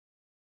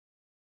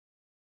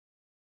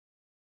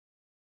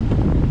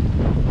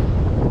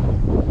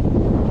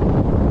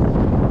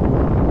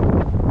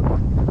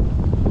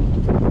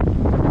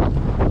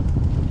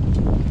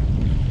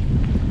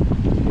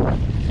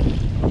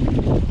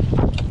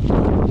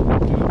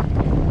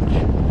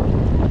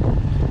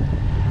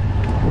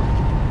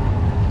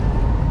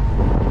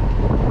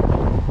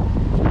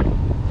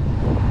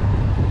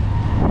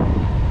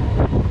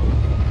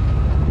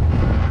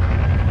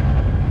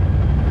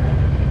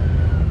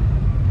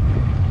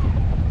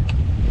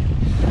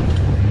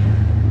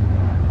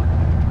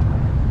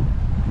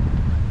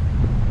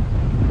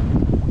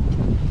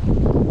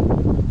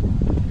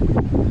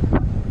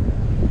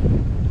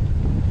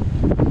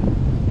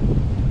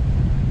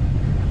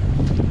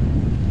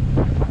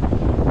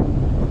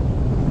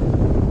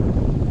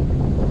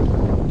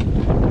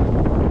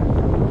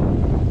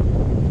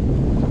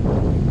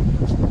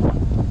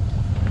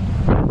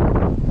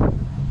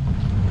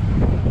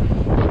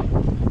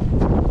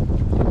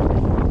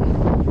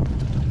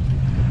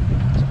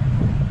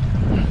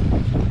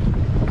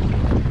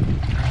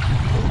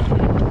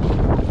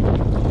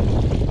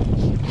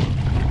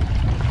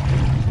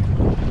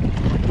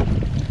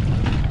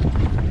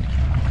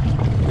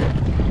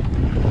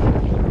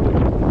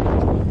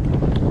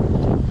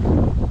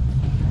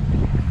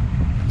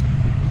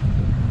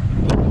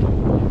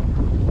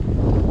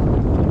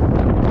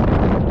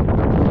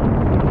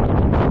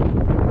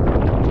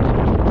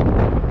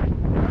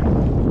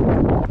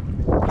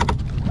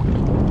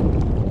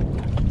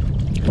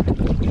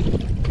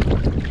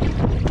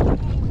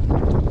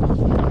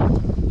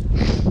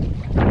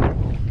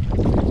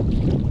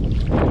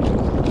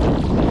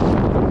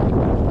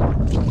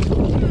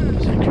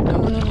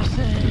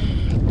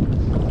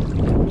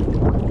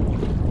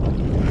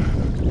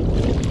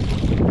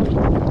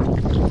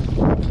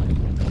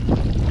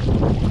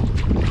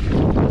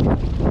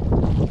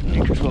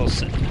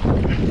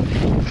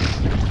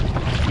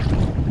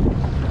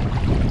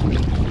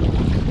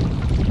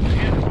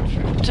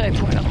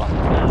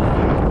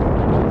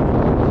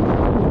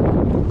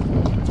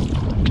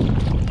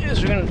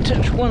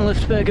one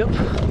lift bag up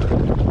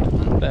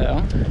on the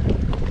bow.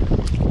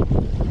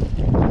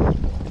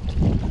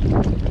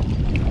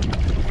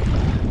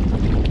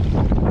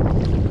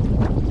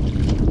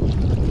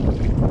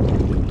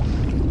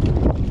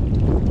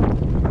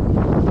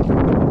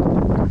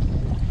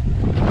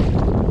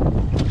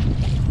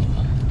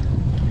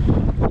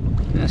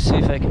 Let's see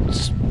if I can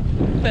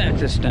back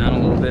this down a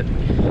little bit.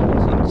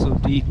 It's not so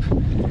deep.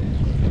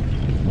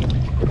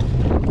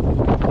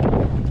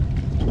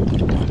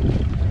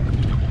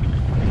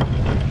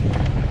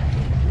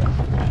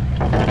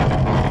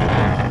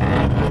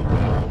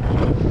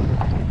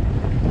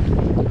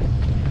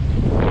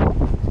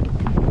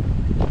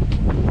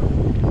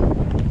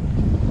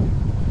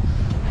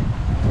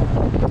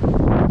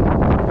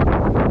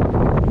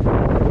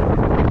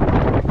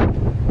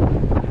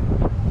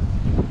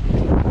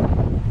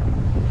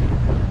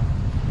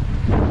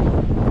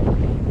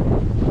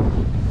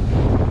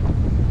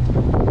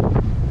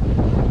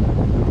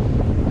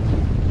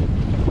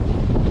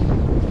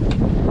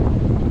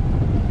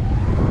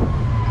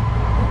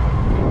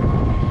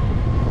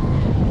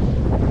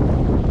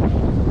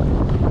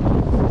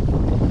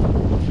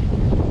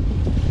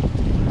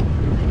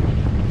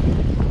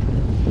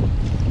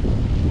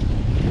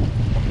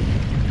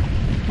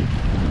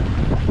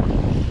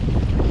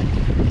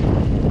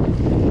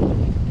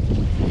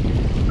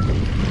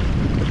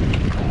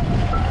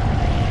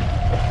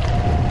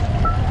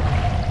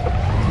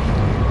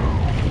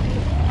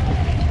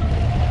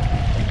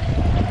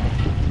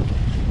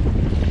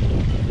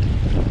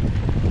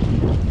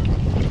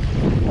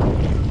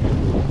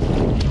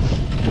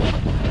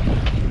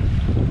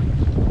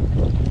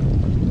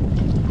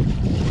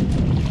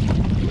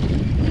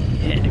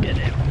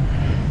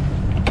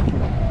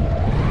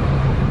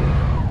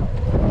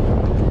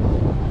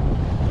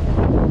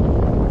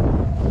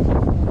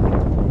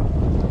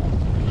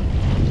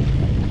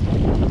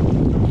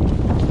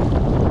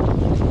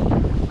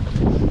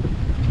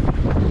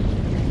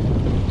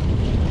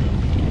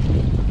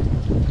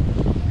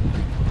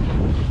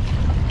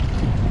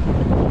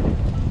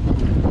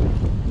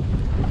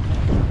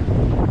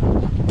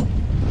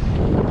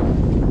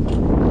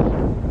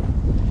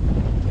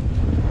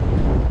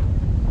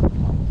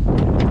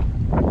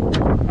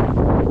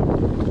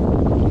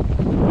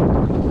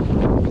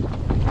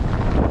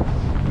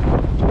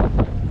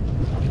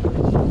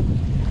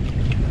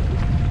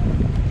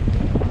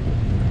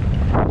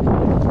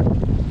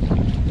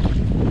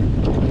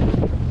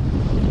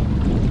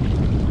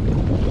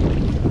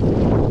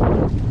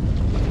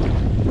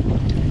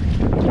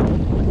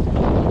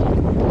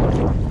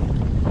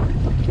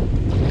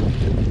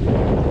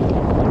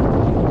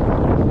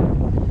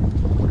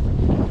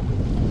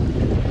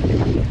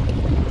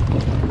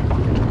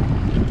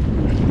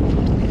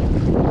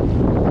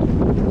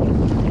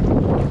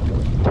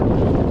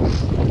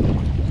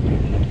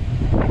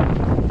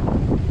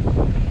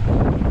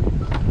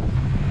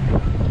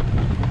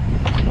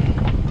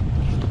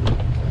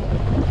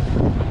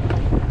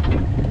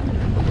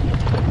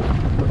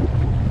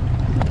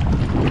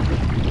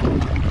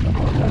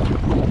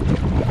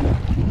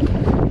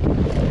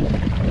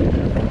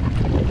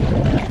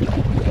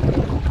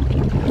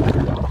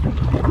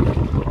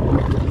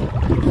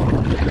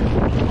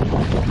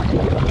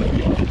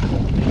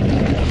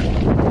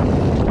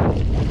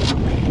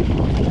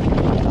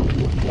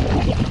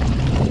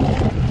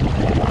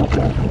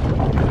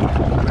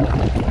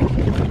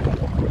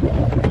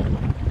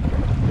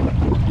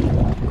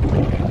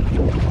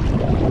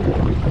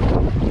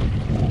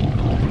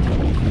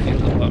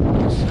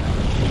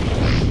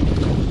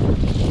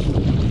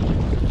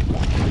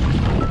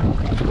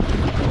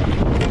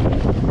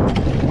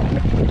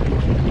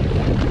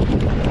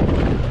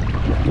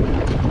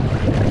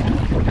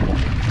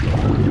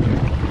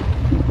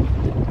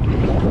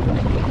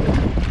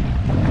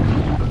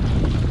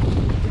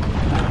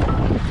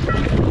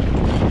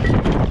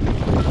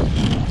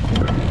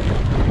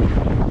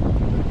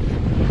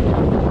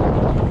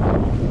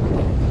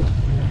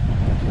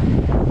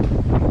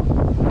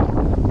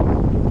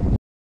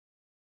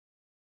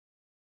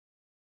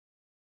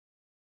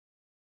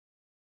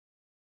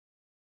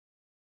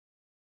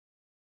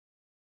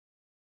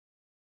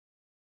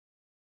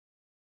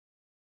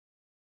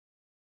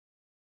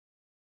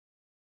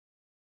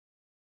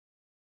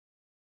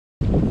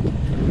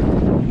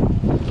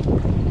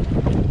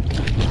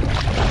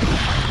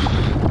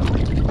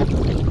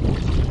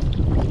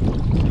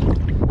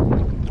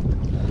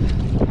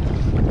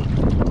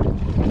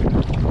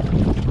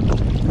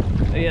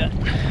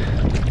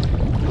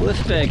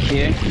 Lift bag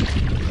here.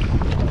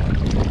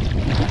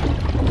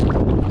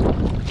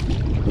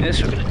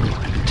 This we're going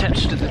to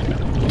attach to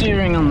the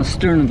steering on the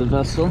stern of the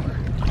vessel.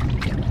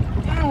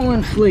 And we'll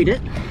inflate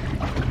it.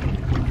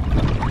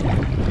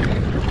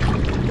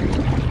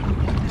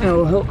 That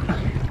will help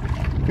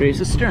raise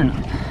the stern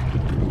up.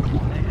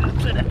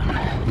 Upside down.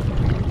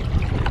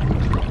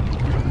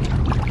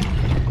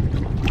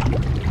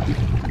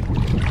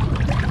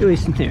 At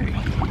least in theory.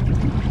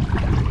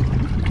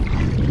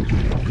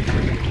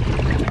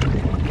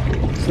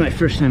 It's my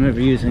first time ever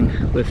using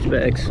lift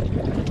bags.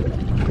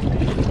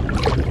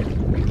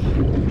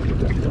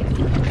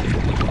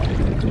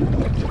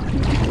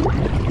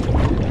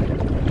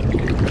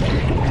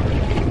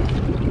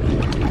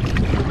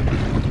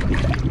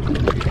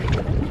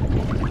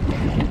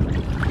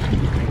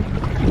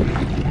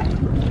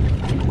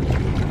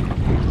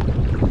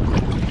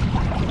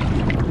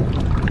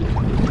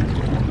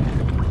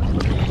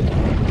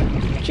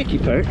 tricky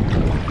part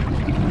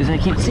is I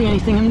can't see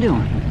anything I'm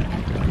doing.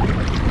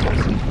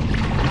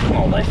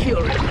 All my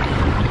fuel rate.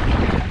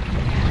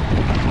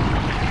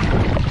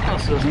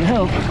 Also doesn't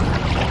help.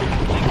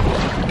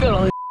 Got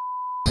all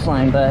these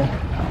flying by,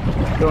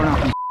 throwing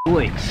out my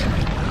weights.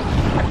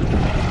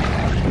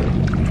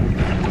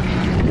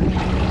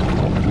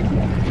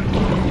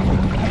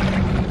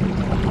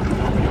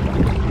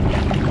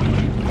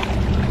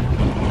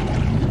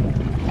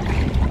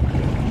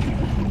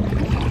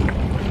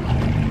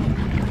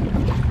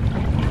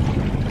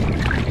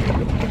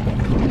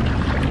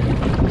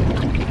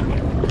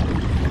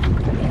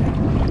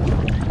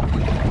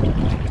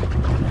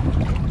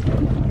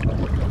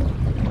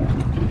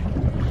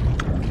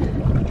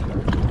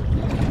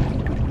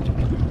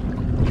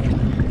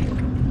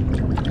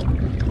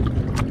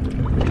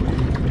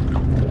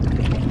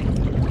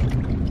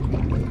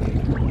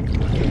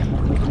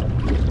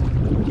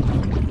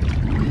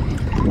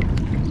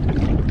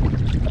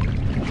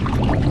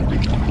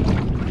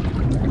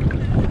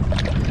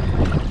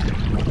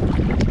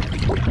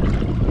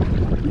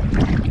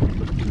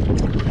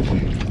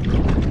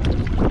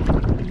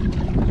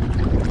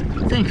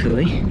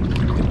 Thankfully,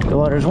 the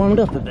water's warmed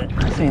up a bit.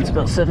 I think it's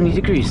about 70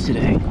 degrees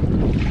today.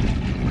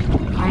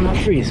 I'm not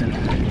freezing.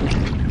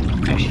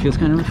 Actually feels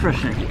kind of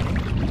refreshing.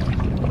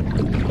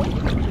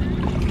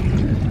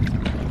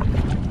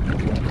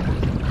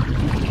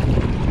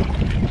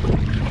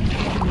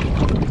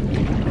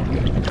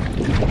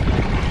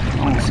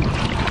 Also,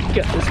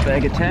 got this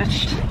bag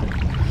attached.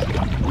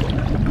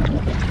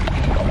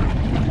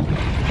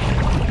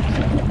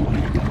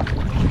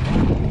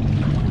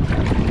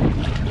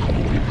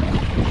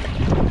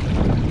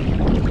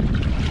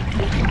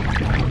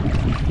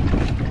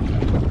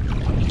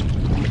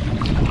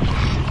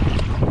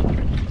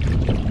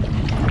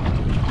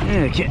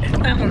 Okay,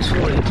 that one's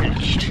fully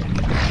attached.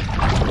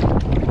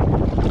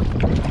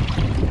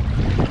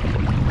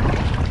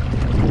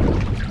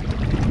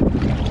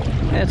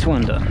 That's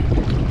one done.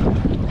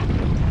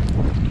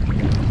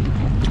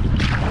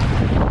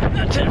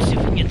 Now time to see if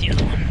we can get the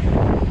other one.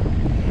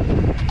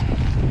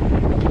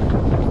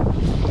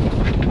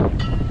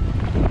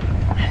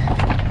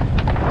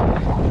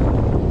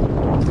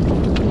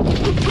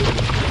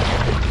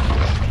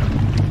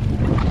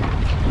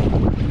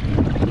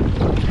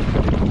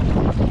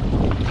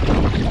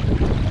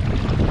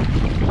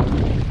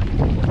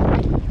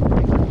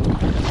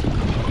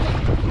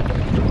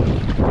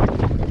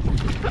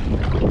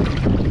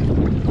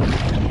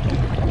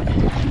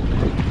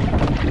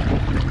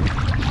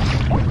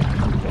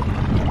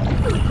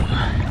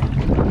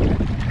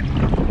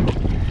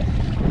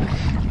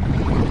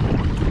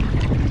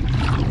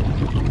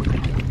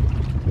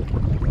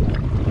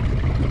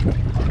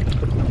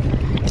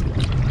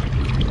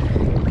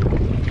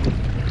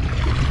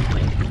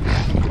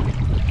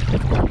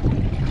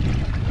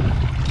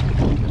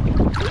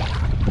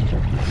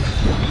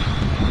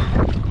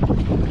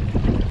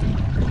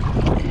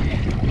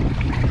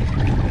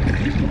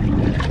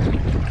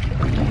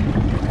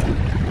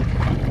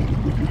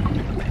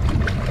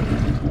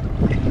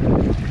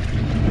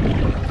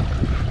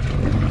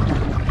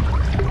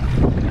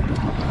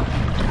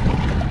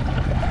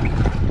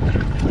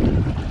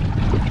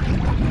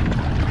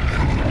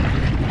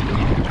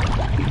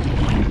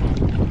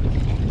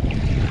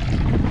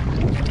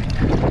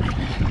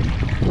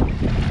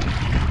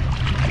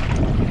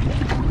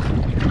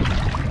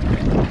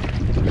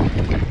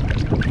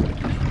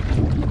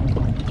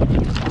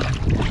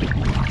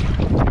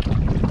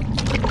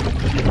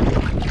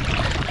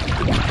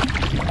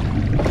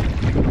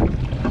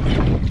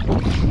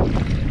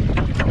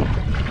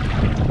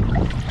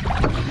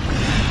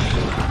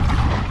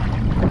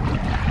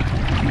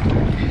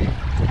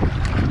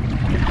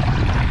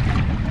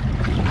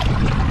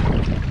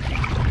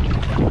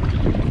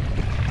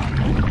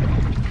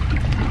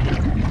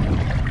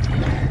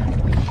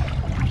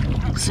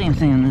 Same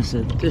thing on this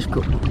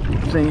difficult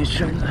thing is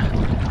trying to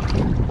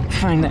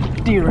find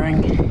that deer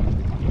ring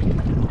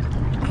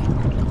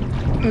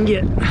and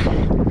get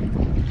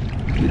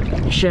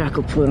the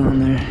shackle put on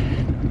there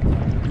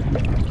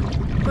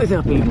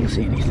without being able to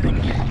see anything.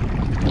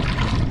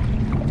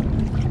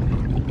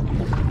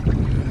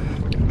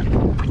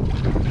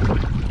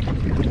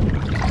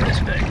 This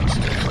bag needs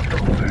to flip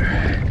over.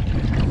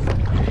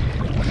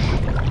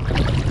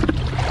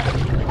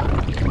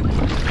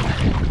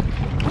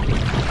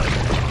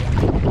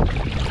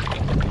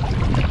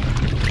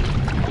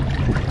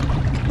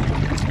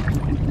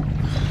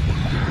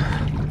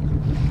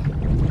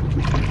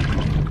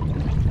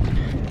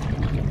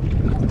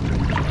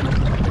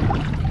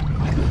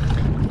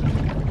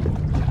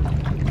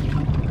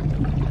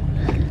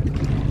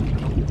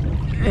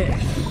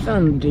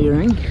 Found deer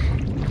ring.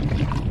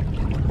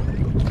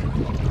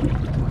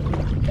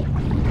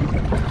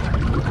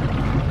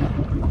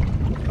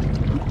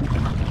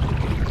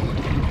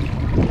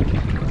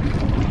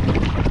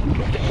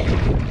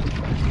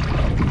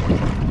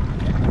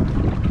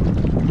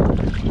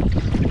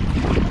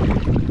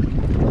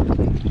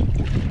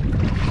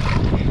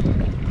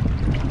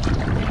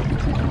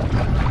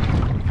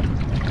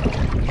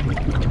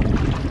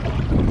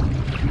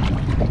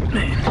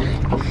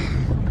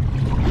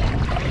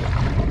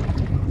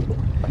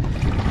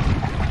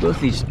 Both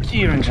these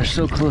gearings are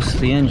so close to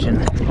the engine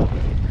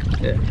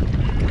that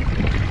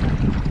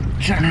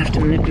I'm trying to have to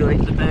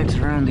manipulate the bags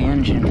around the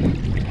engine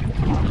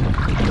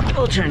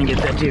while trying to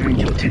get that gearing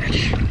to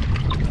attach.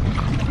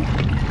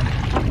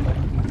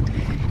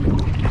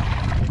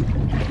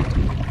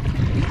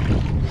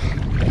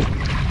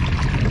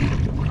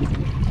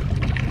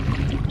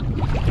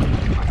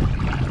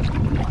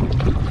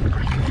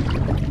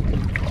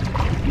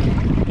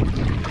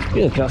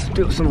 Yeah, it costs to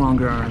build some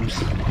longer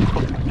arms.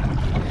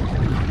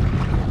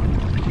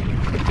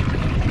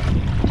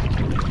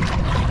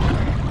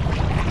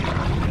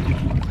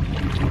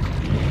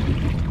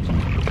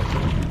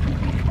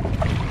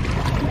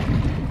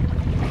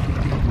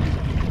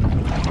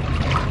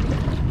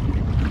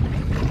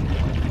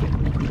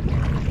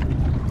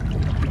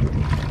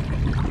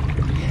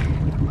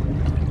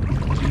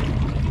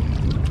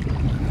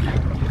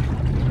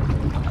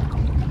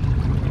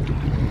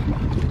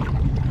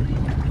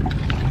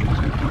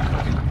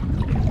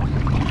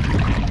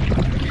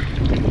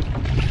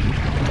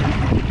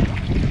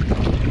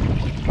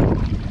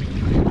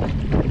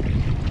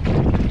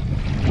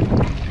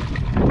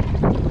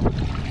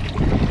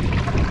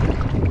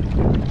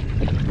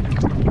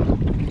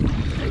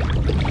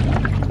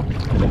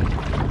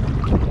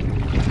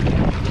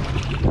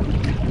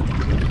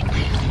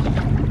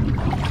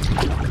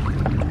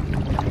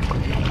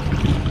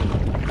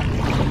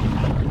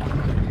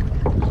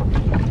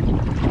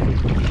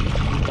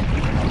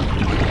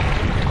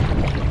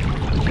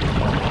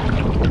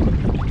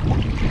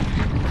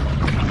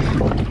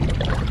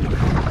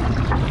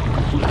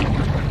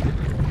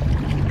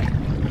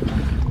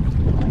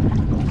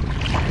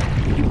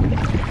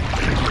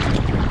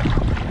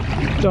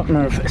 Don't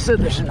remember if I said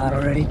this or not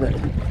already, but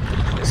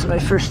this is my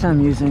first time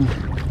using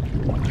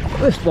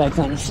lift bags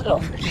on a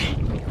Salvage.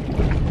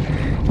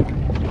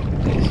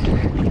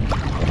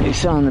 You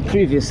saw in the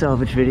previous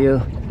Salvage video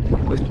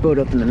with the boat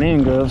up in the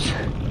mangroves,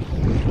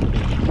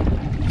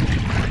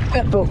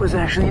 that boat was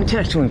actually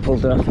intact when we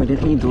pulled off. We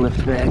didn't need the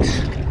lift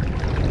bags.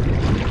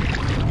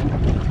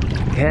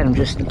 We had them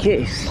just in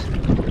case,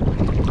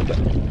 but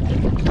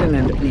didn't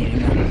end up needing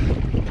them.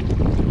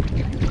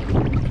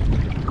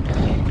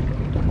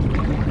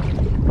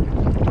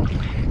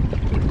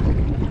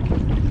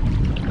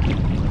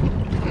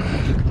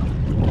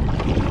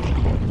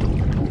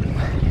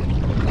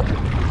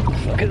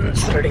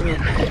 Starting it.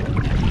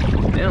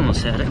 They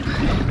almost had it.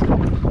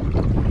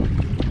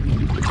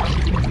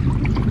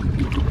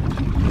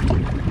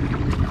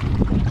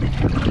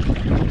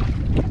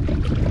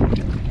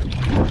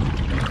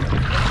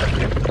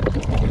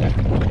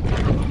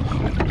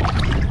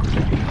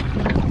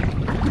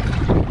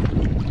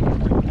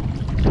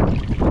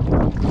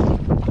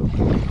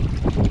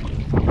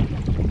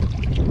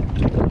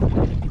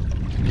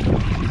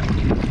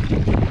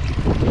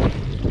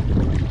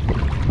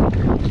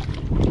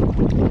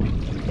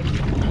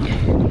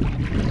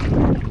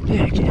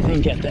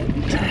 Get that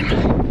in time.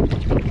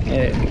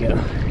 There we go.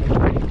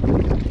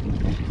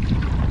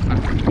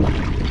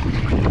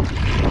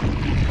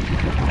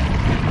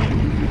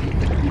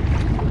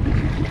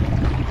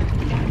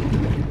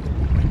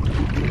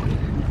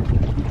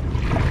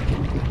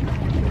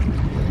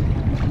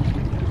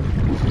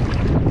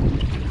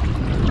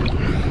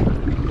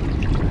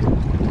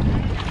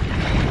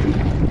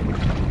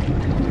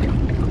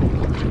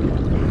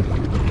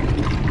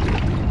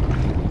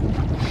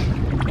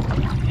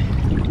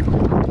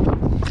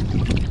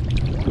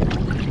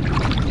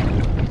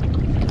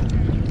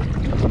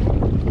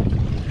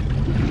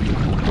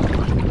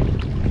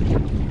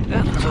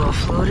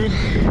 Floated.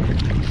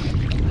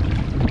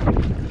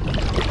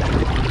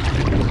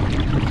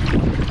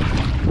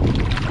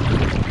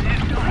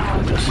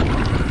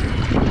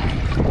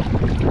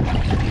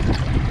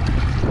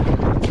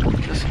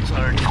 This one's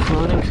already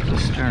floating, so the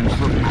stern's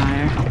floating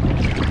higher.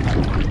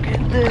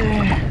 Get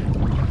there.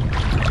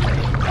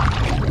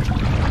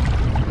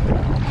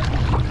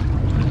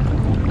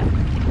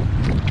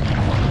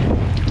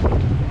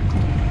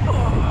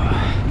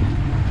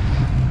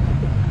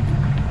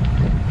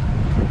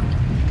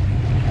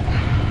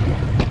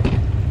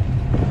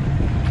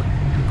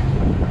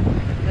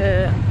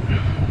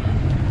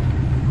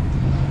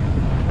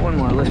 One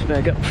more lift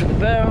back up for the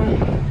bow.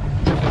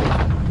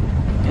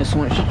 This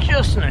one's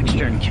just an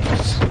extra in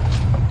case.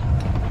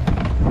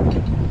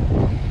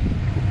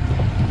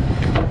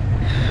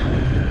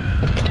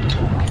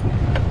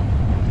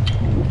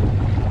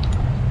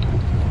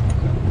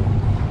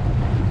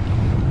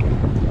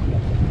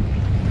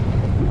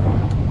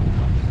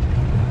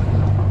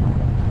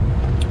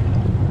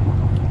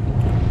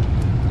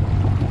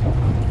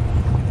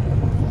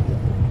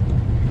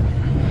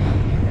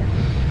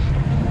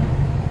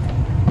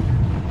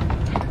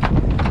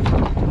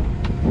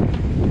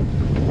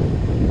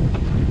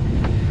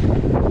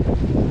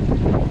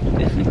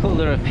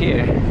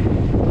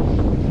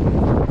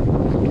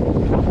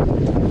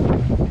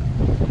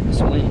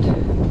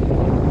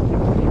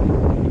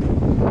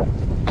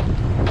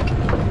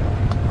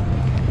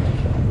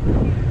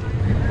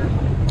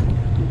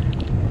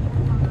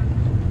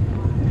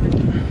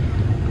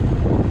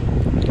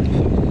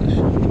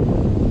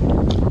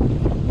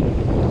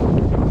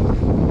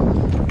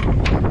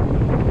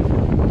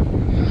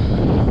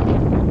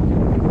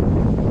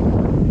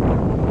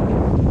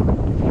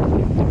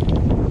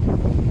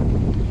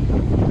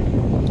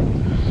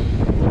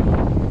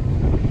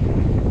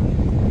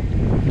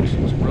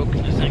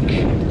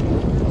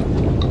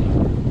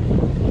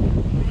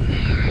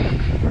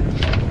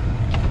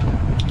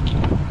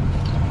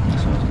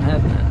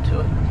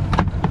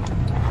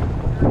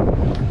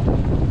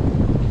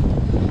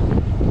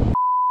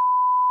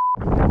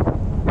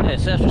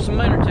 Okay, so after some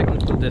minor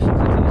technical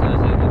difficulties, I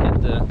was able to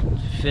get the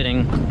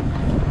fitting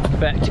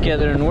back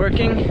together and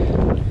working.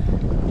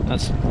 Now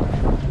it's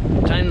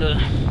time to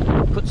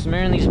put some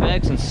air in these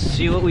bags and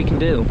see what we can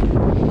do.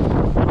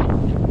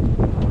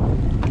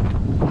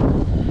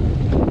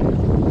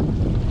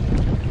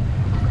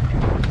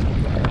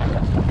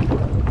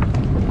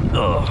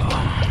 Oh,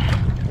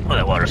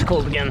 that water's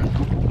cold again.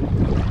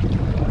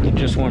 It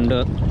just warmed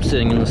up,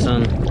 sitting in the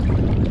sun.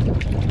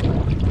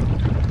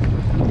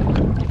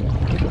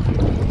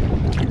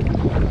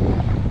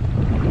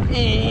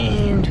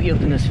 And we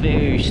open this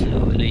very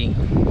slowly.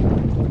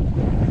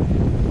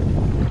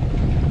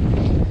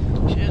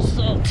 Just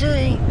so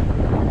tight.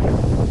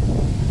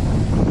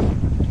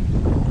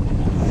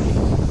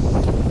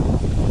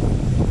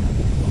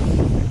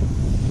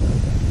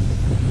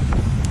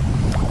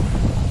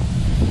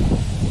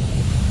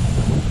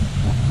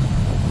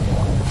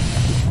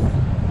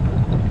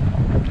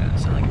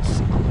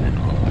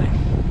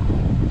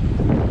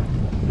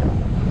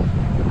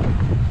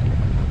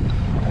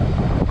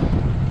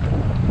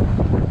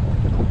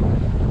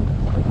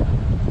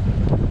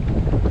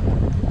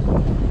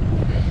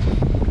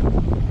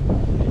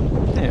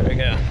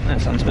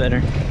 Sounds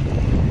better.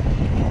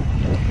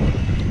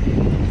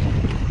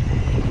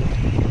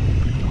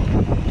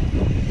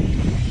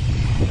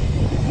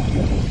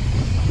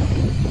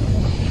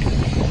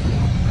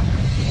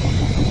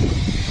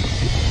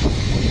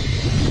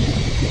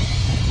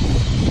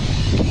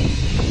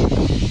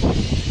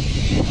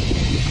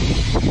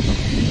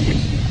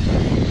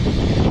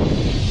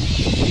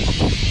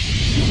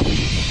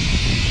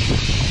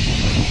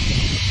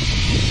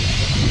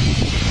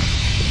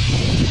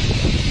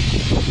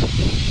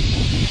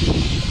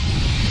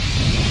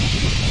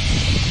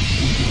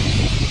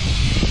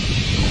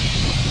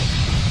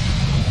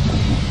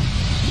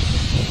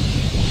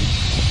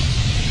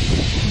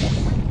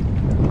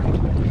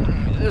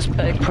 This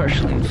bag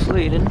partially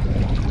inflated,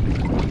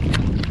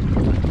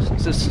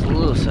 since this is the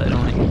low side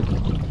only.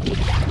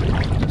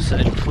 This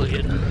side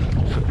inflated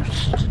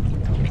first.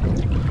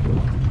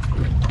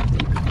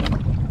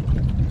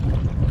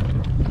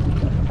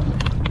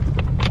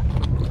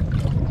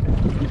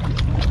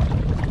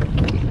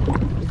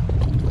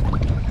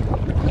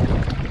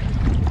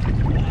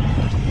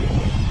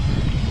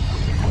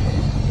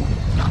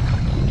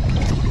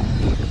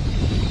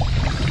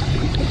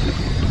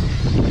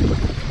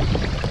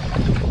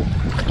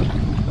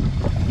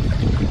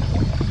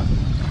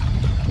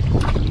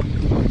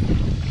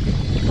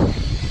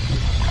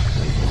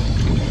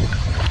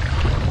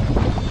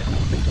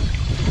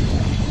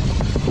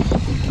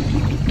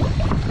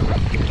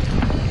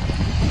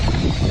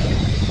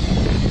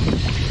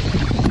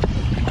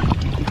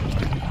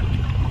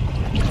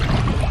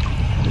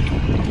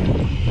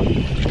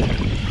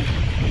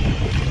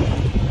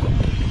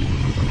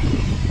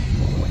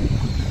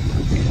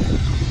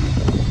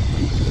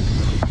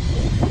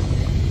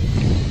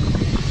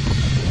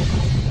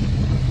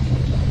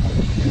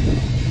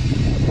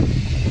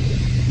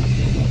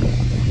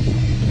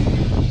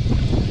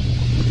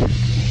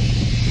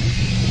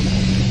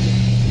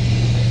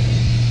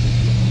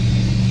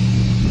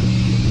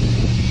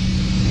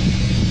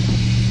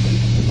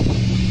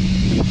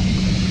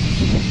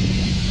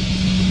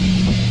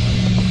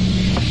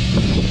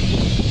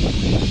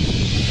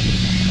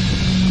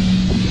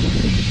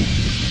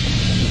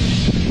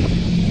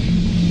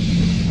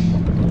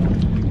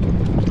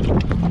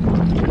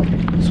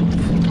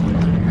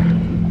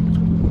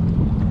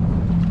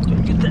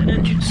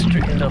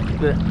 Straightened up a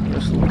bit.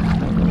 Just a little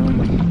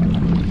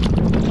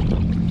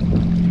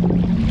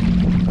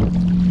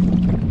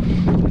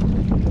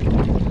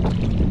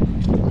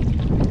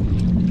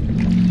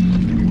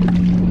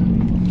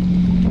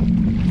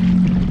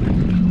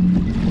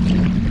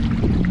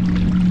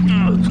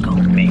oh, it's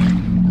calling me.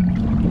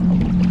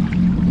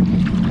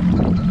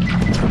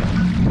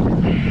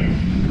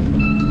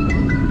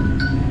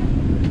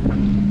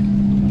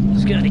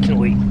 Scotty can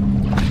wait.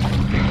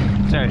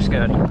 Sorry,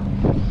 Scotty.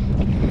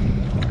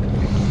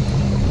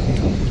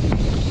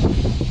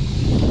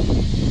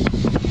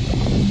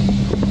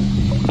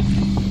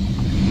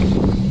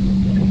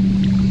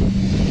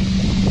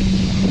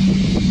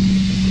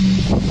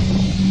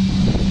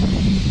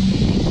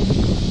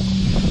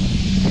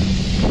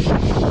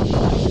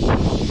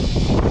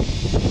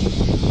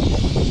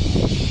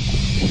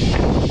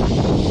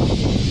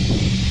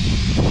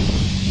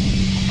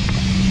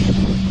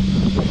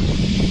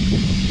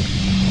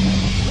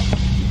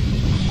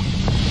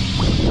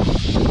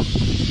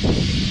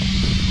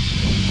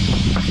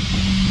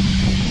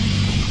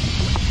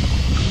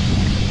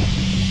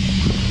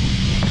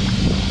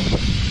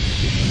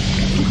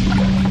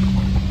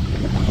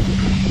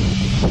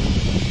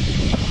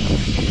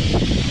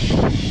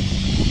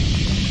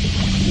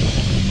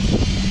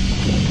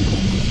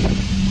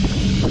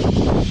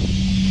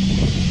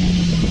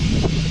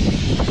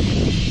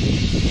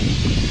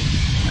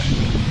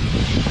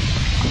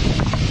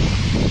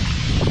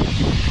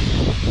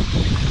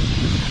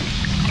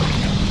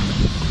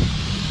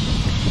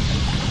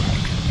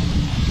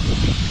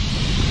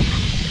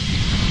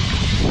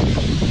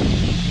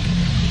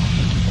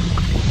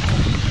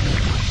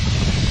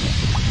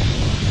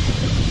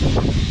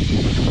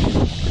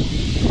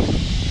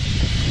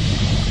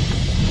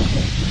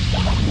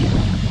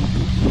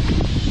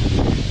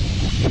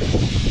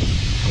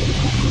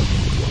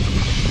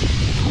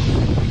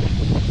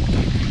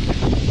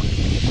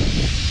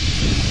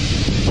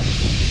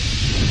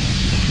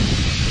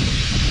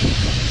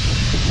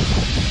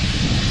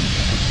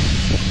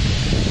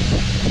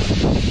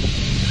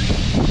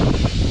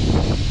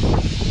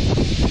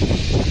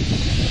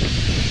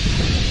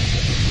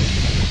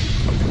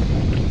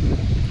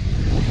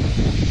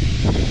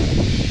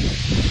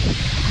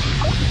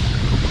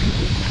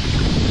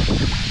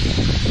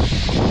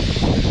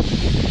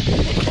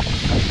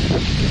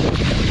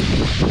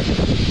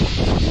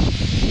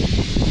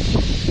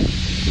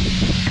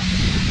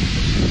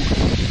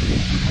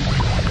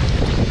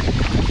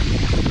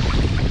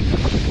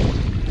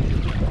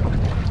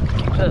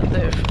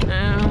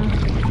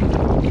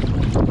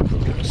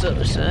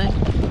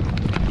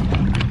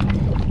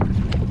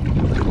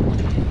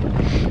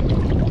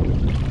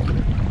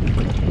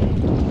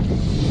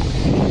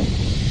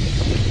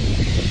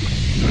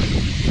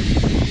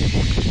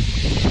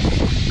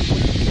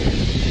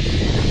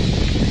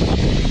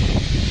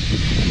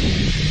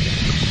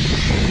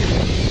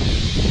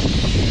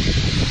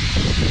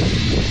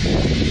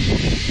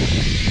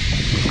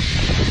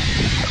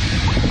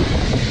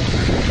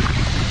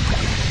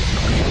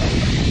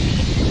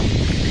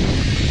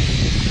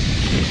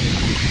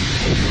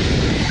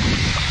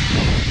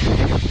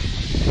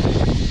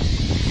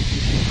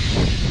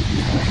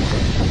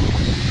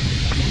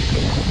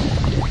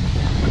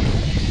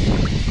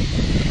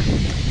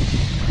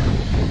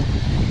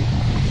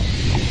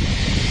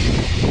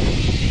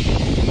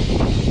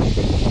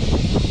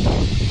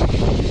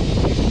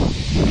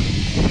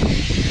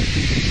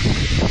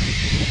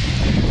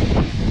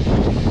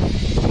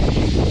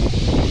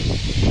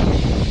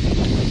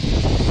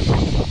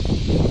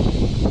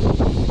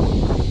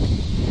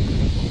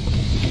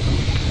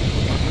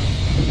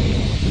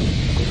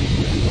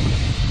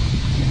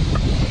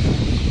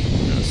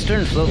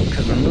 stern float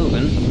because we're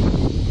moving.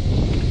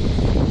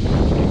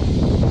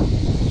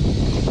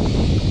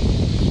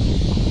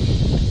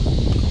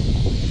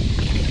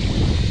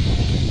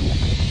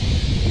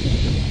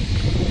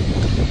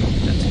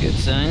 That's a good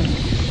sign.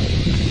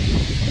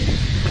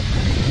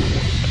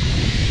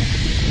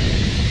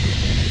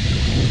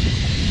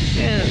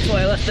 Yeah, that's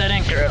why I left that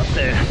anchor out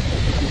there.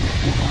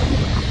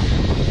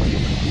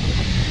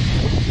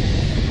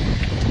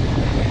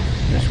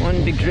 Just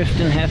one big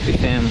drifting happy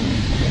family.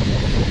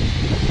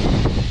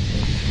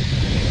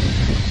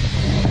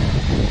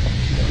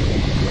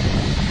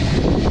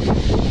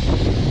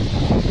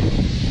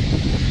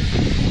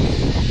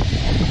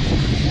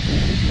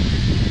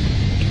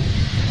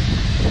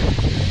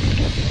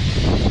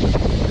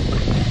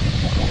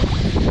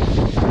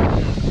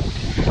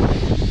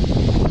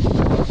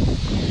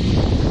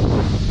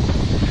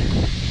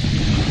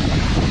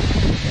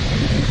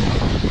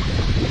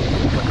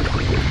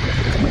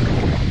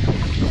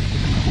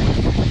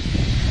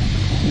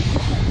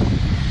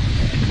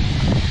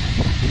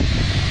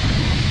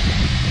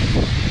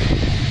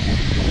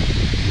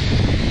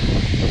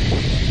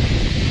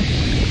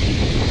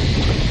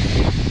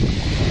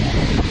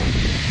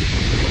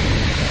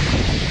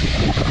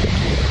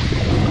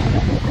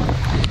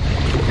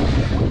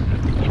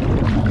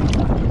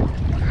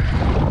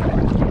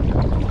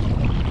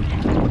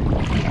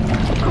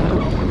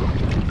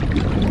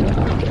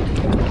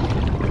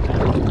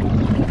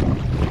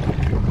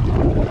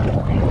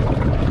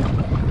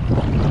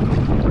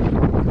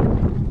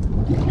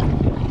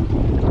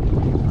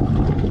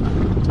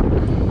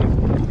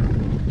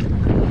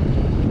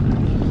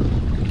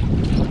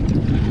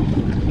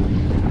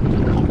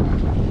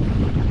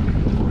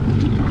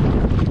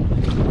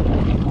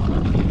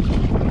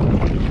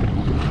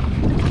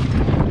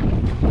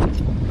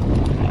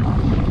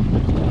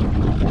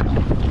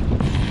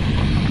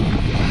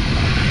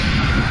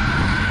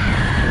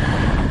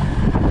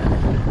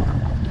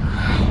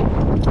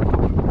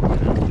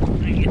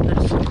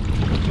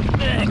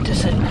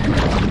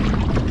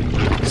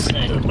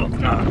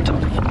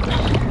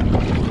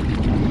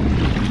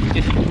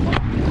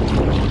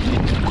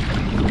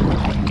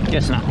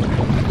 Guess not.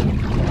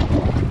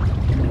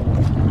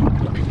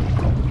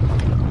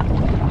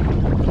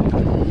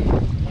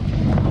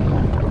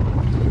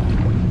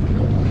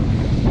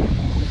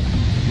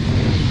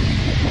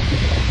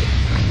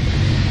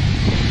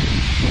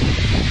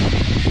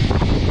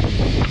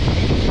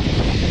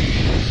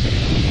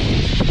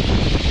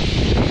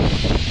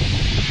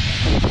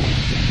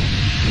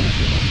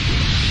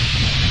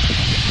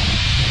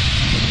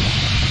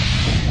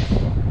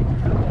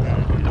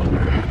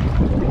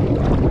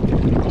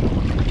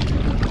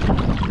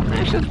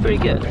 That's pretty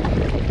good.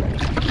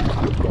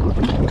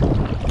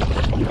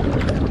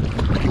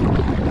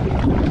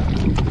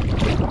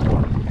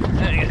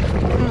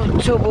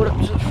 Towboat up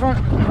to the front,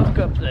 hook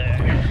up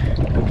there,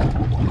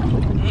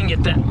 and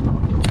get that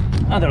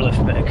other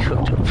lift back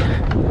hooked up.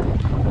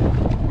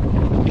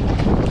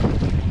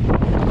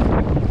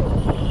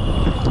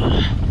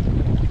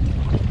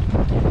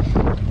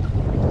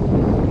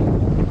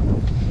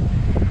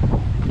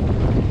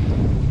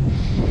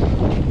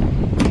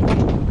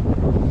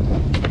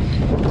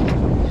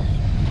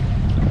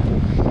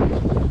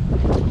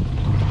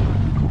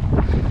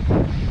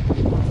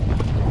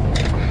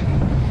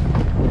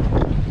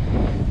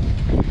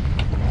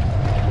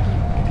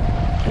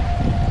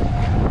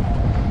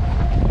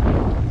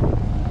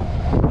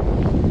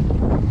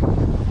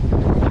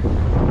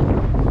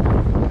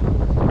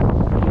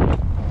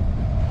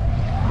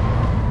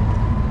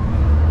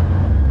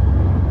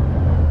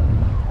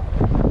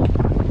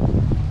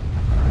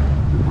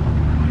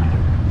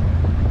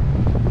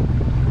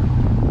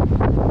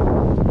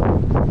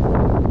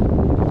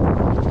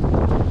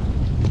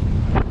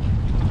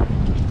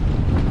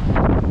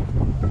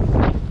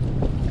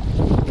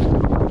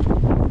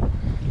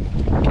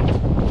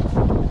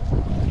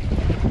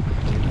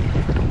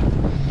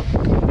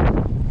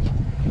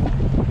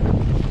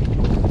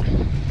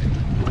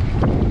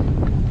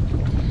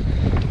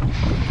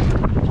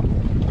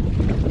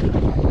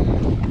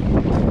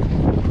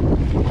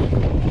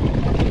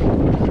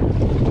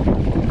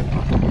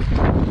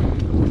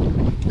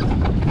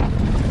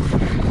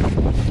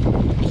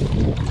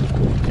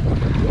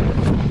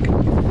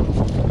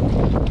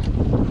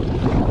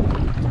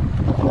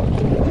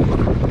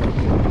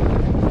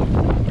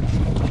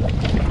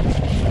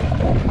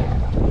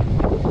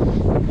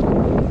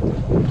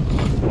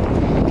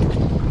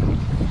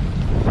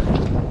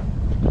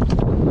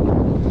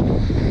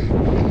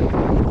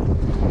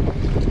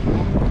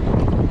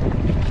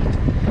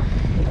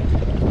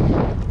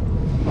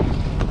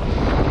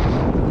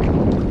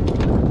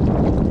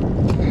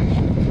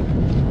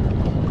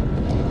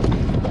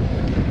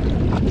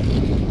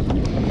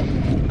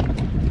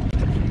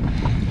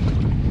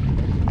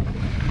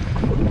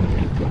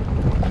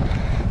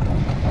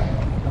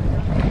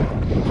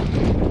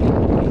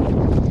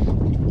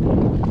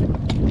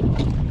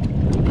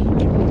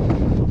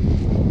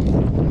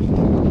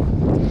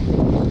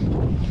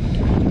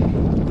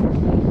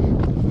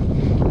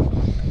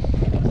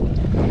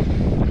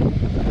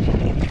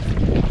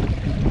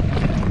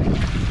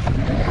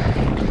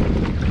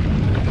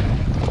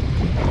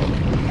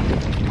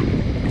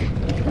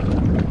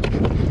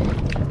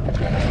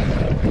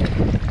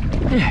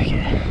 Okay.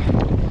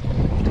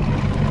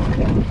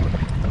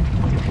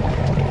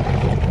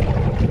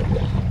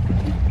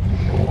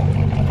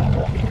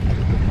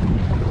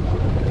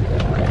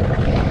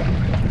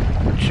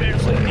 Try to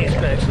flatten these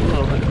bags a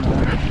little bit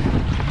more.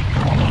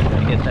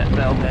 Gotta get that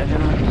valve back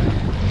on.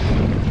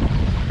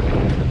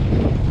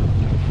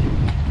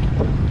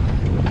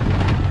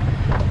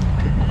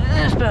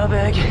 This bow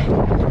bag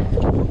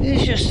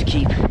is just to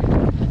keep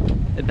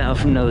the bow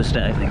from nose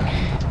diving.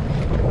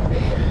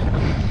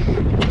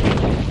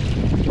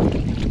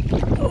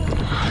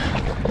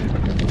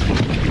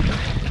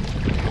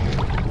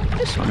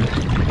 This one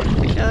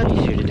is a lot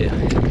easier to do.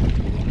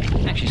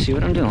 Actually see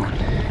what I'm doing.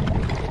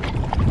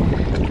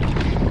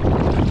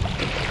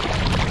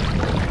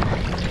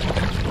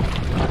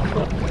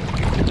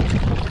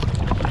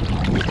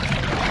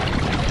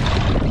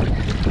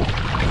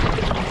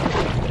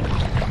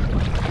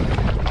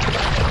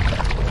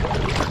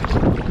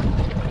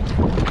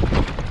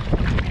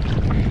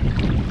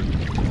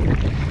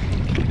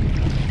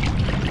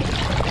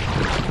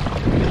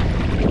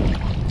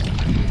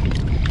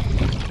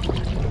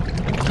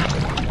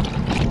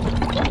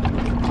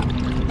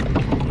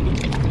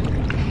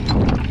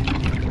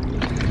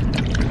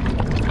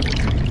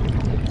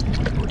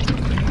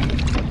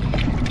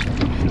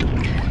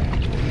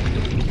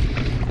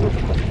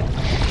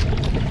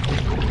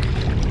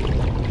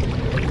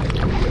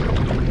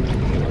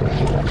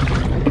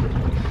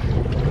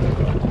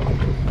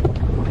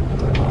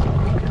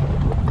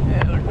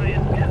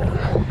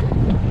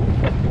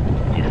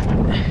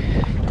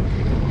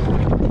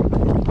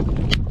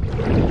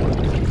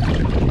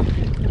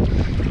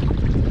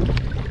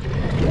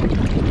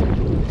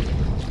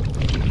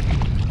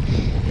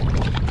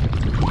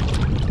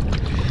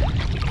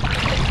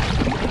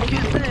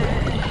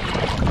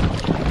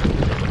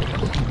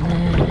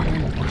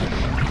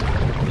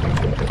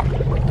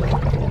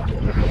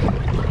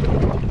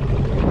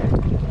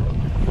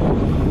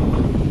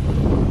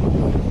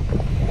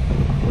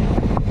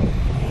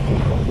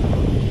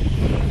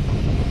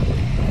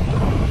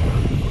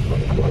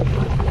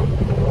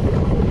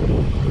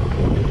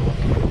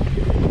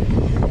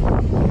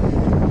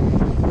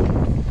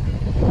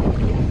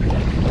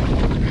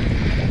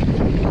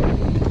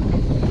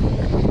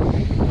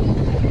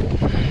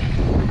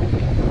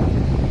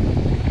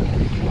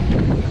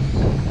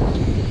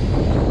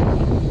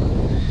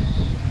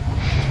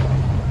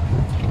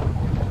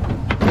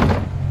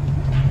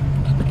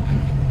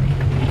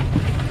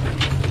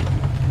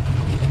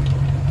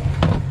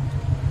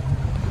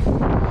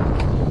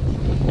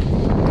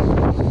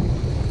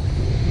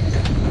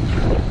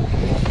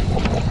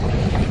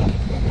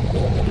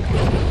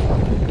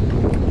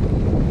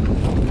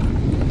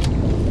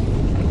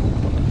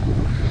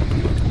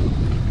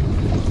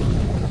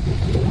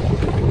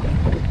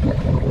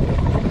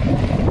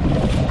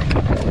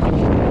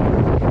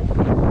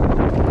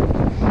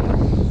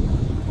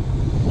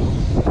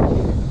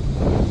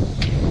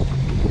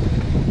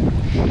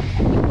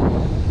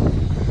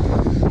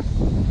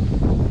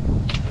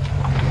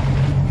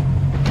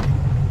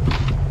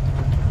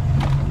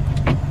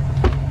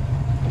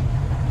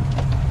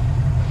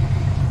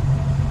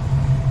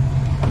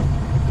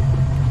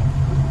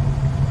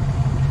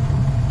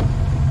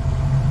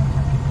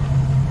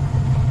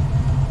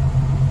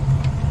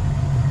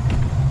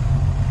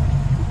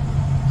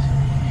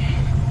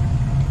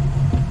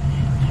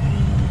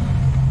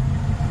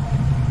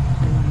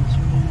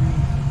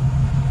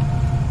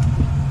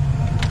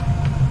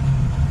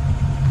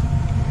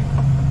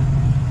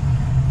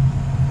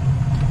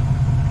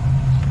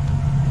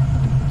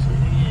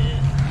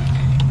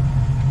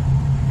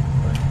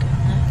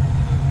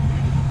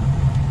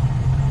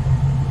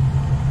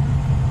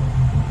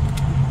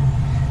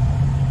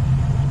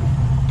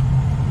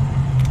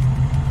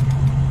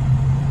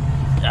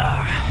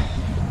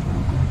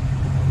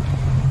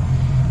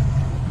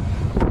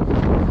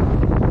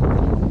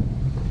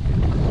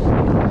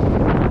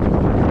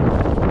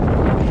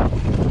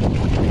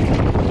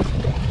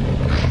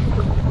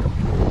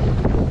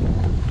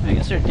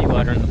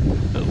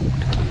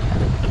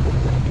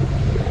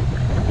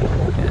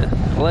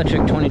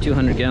 Electric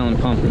 2,200 gallon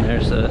pump in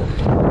there, so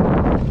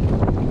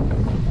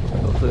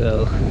hopefully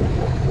that'll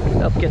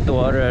help get the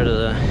water out of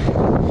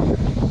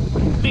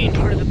the main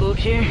part of the boat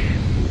here.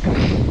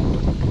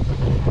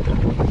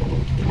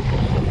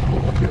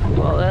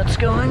 While that's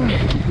going,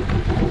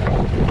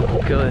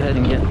 I'll go ahead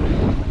and get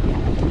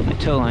my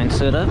tow line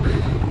set up.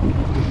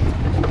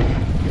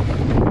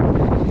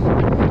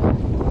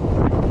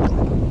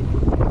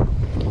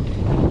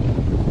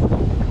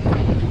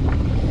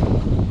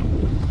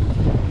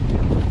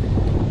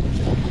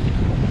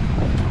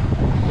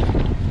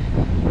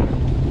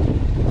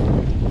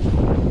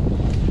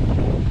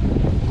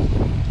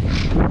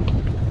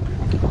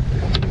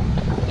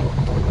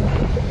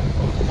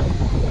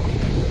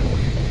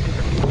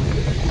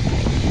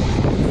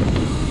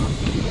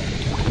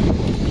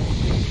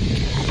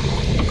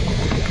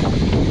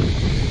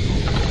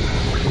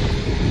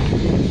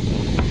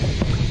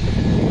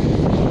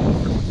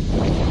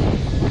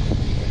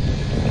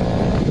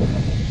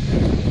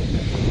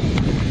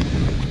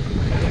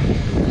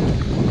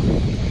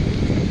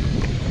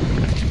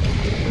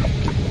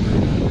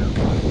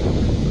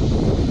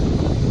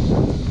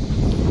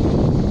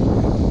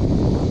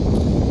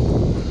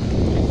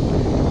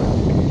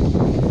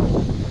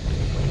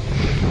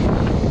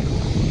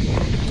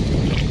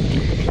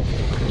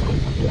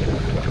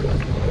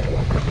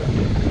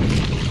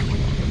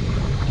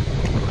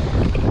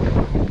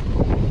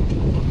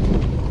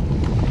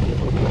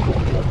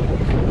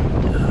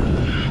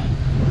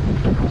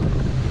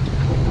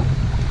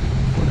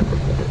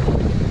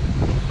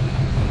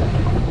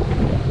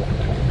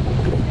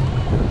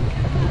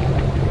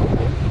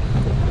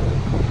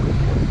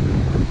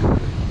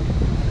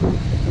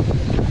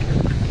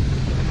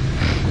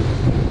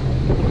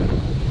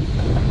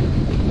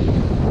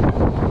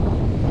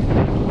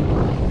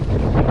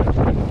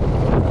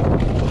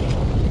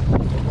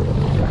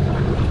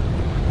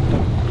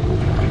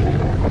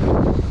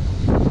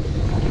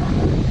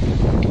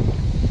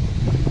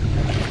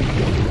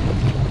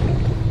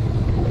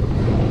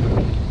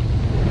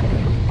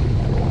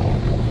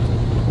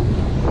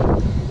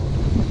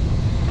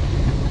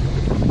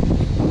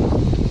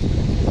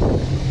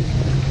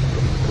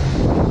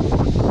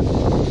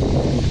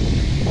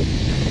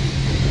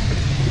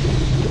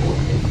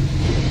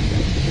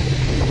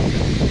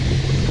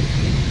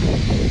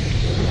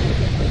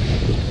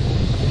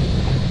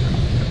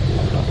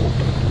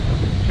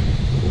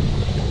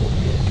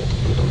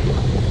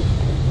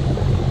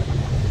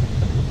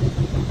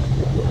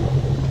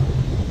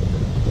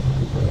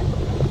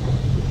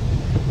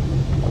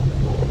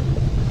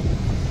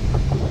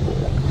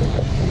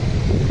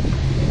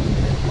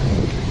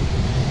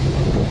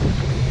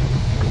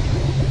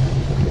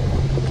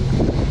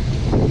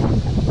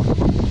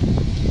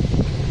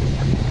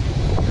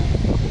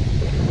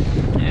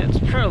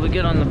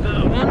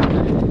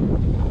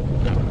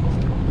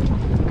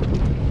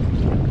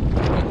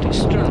 Put these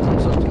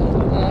sterlings up a little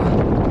bit more.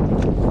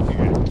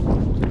 Here.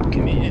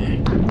 Come here.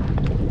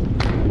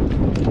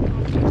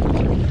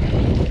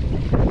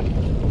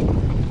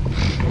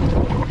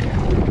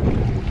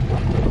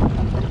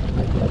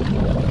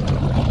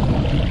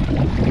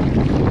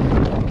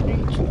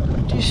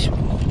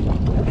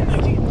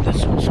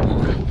 This one's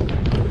small.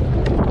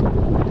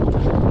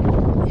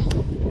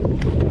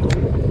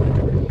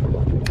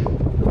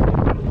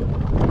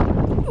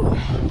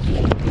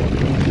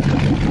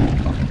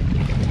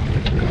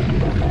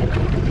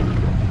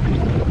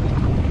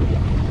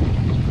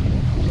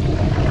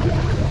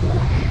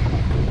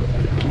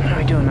 How are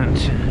we doing on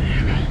time?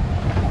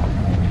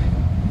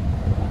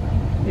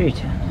 8. I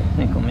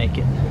think we'll make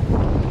it.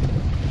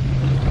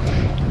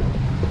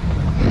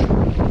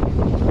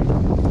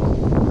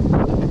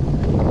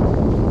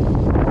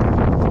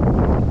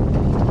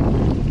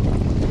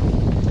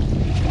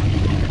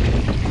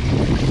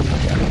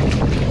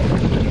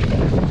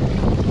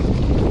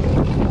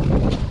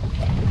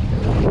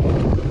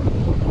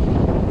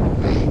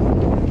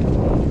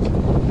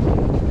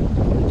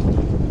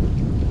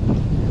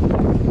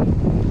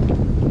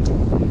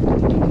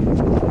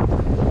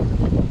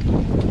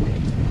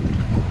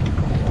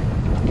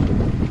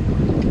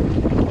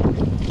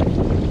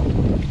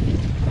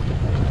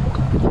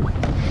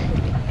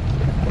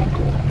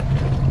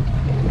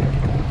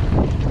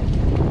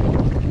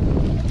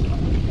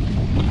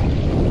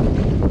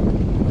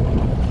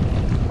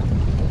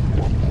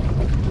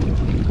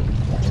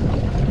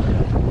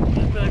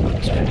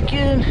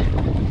 Again.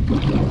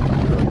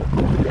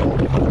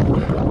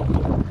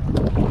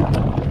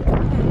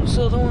 This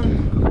other one.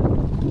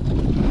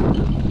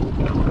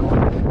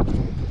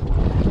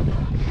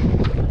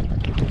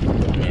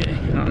 Yeah,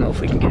 I don't know if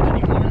we can get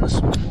any more in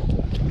this one.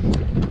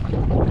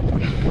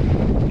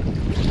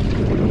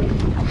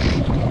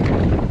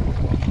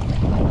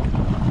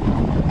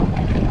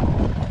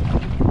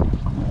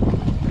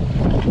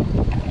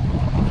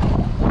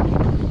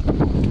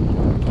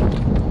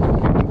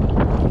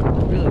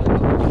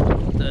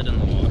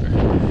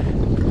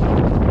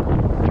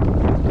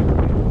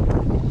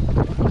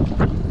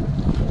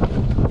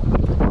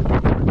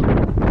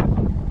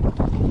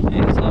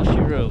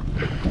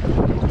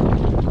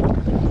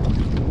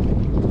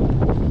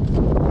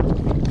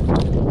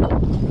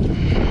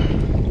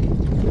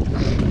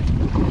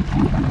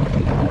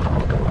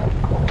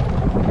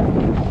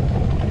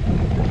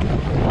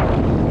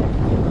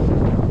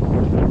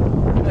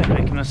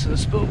 To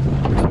this boat.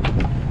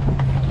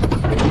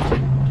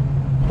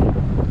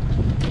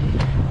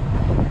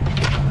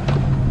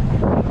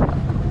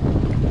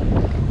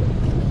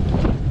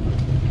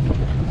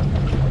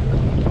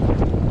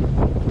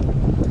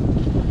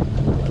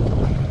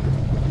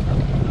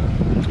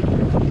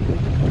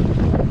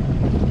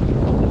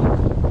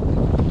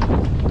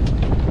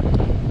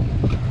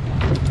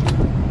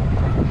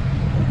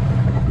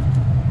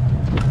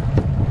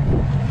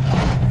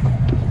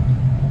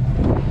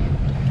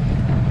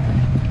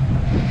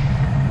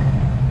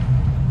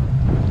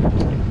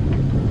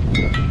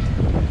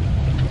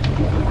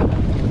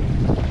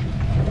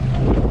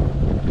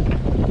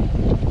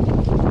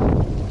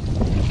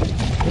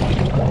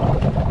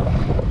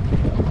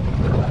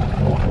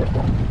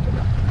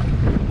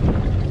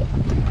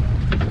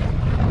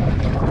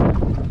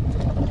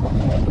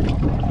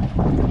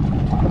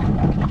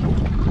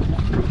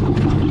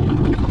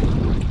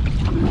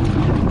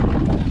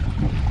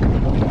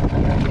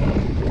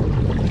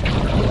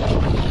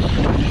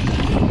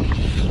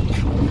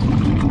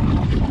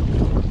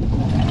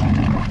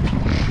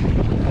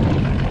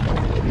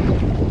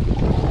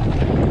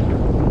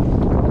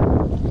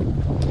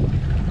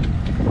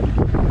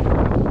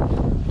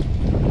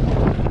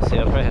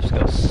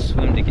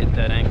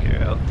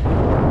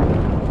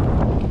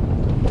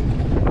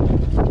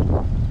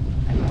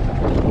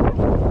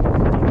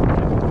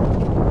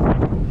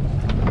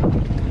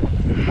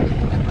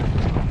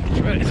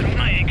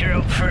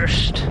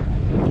 First,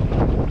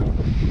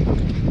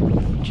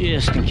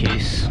 just in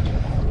case.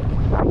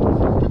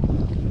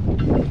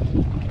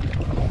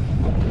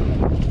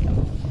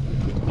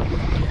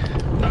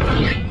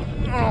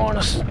 I don't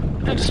want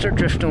to start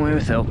drifting away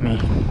without me.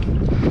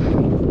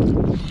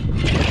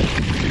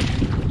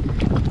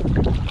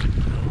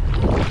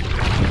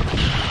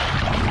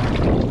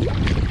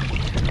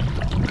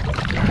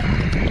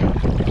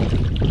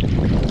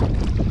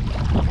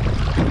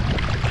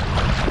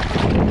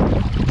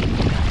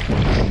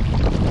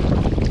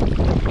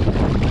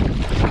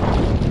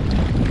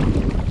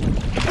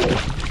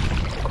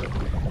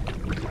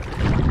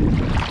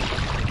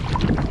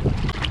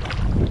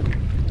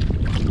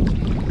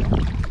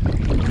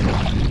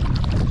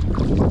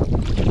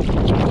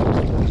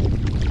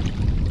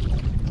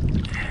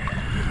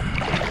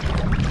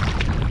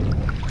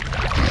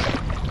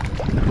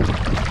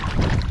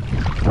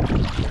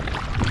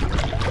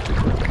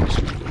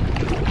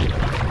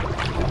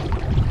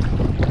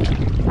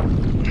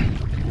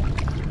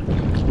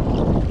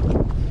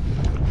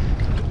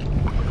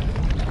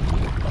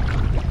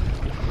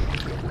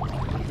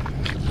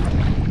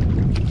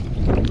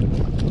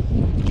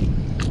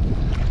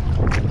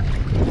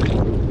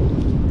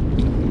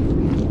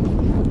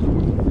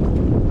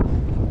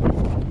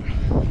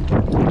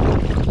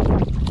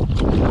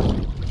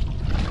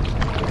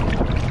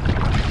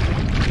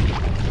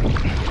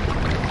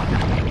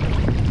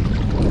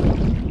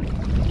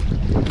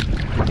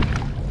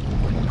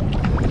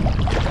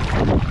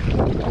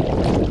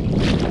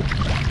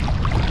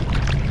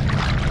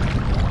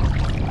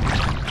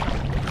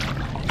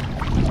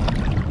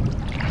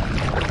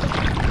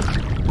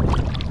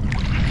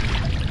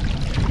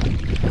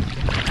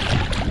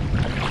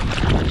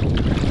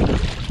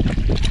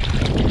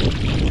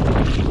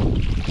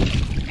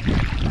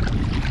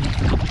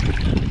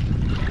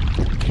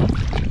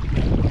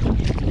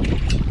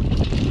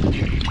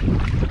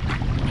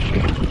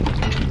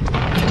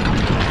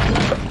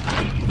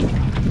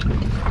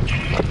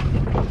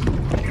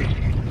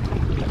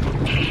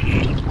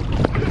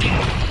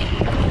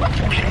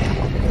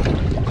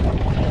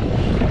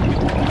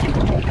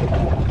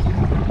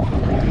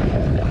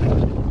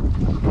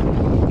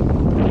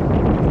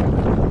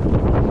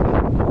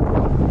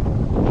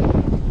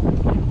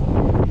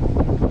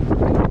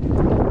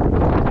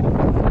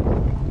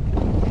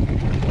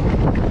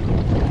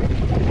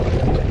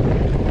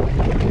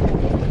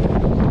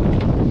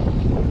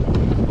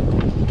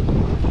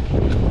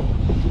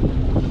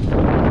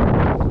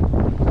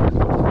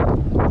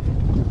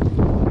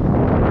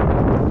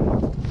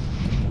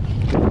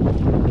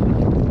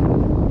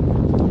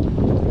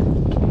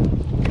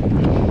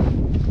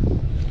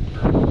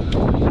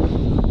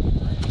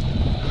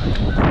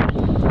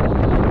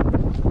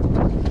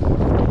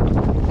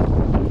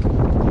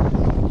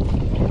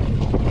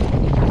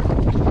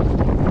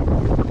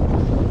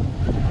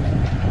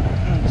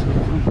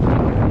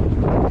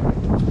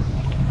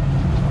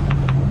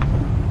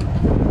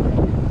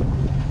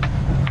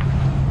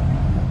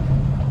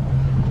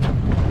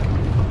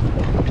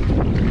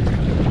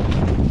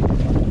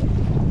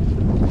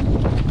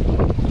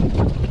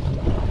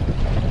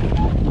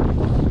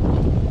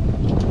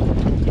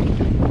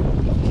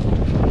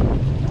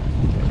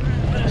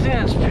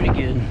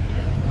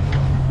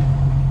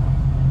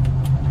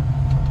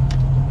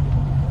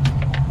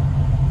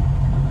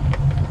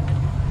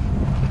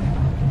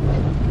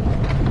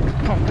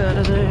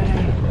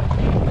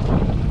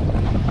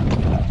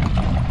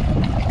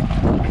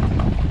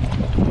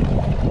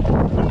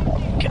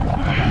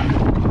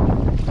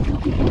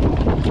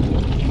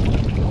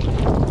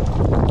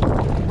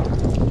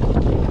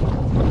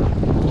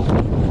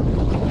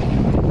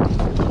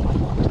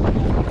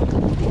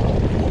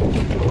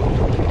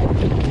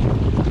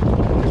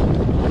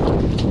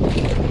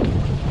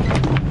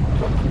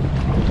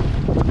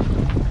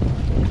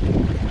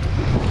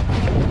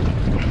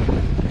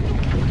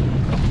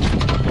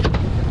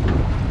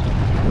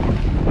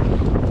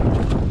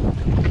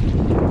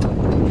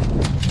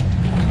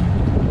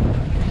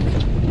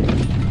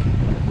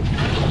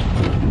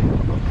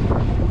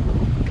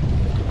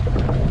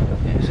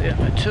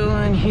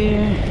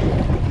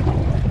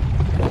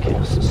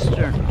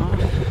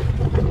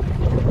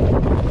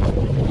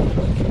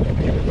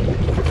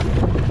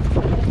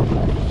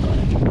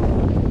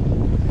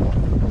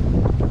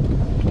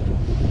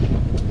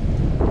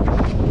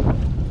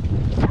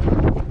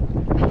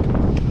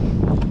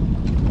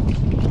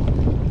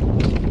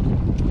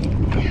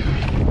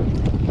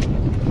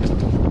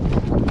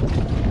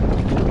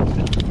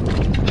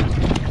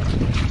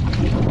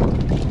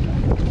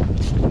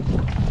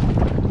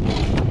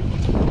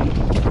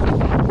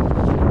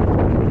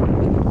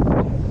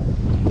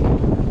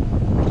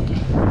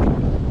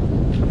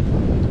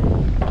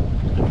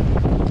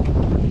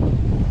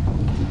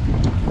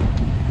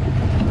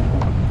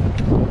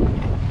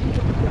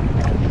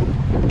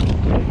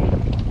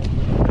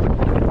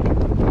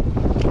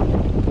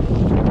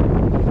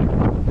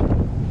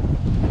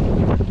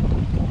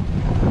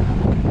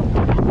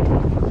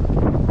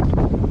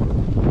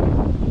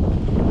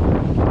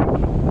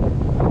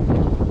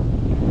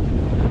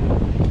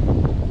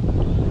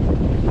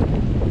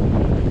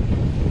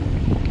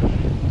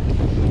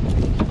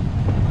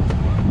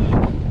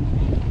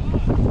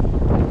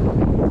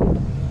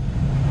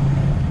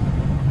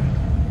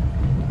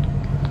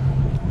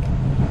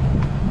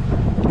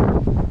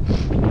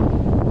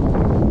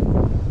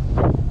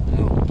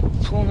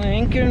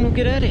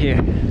 get out of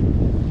here.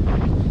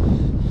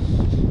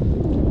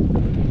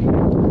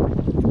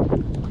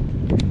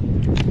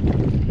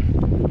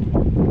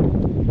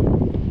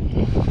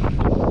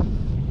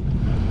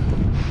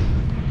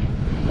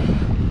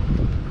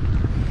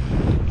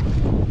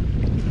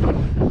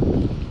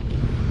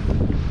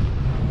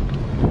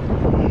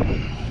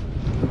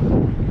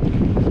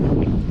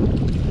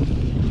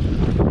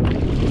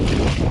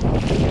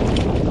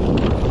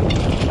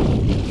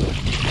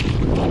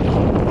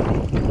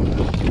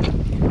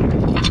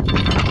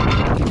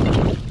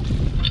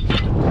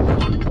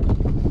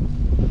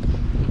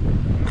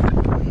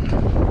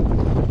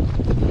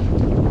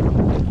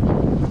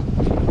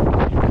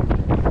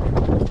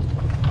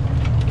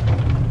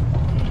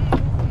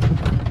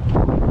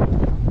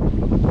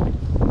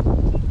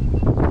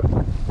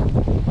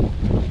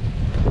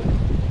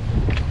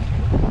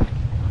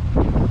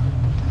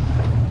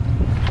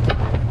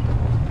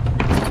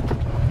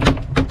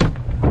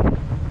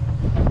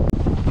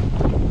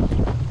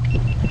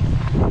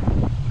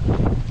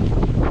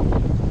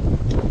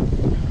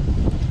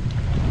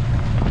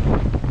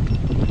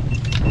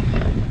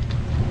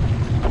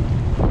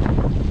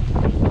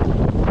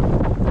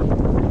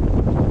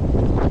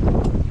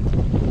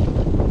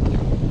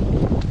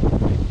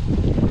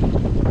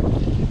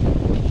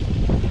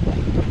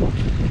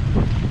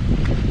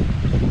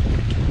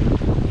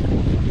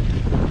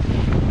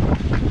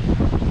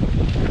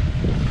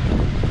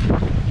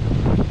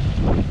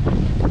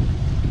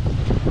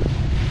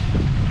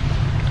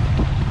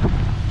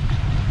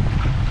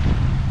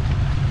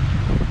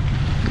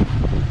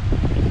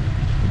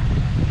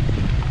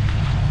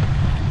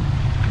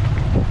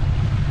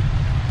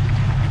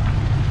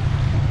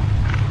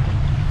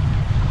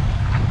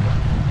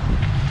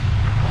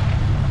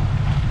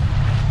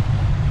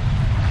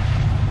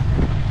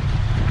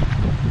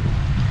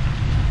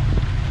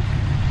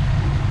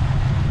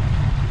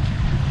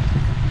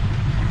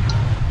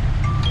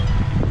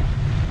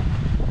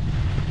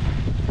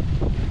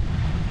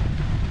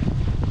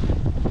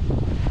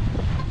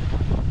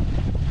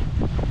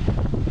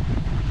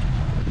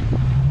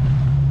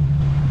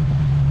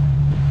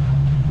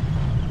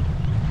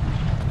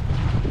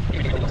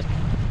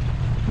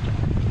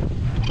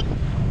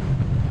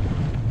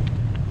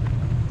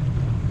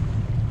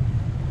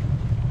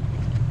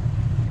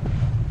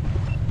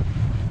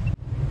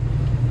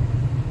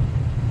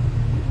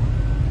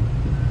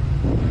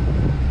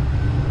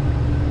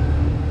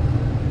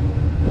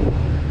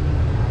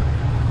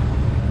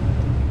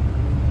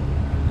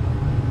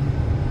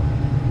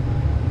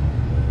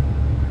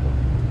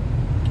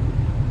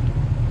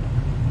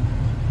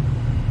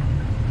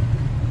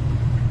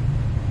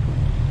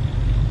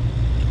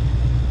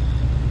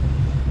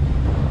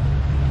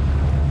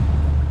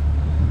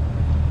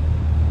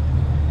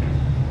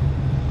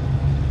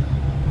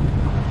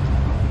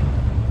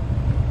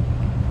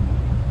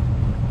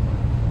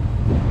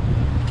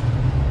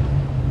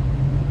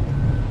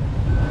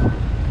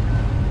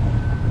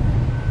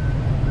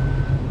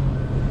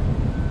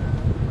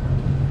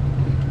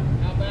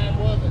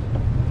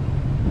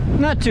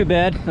 Not too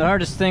bad. The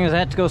hardest thing is I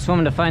had to go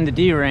swimming to find the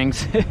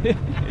D-rings. I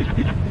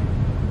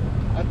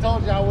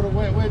told you I would have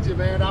went with you,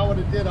 man. I would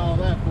have did all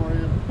that for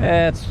you.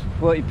 That's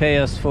what you pay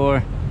us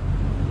for.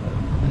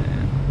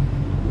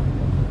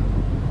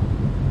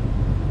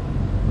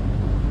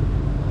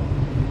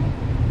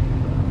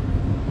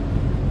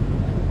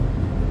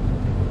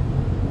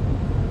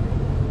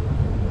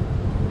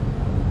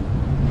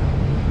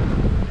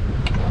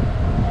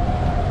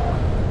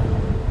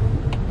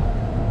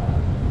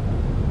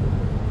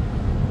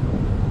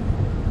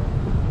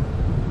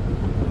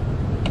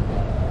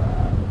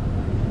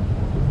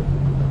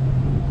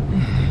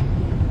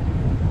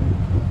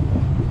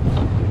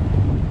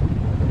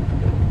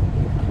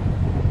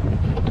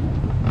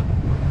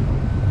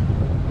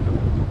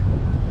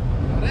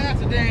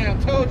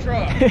 Tow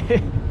truck. So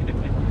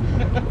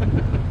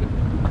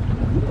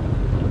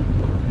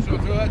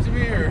throw that to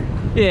me, or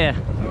yeah.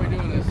 how are we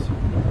doing this?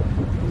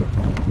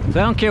 So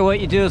I don't care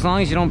what you do as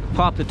long as you don't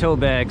pop the tow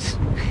bags.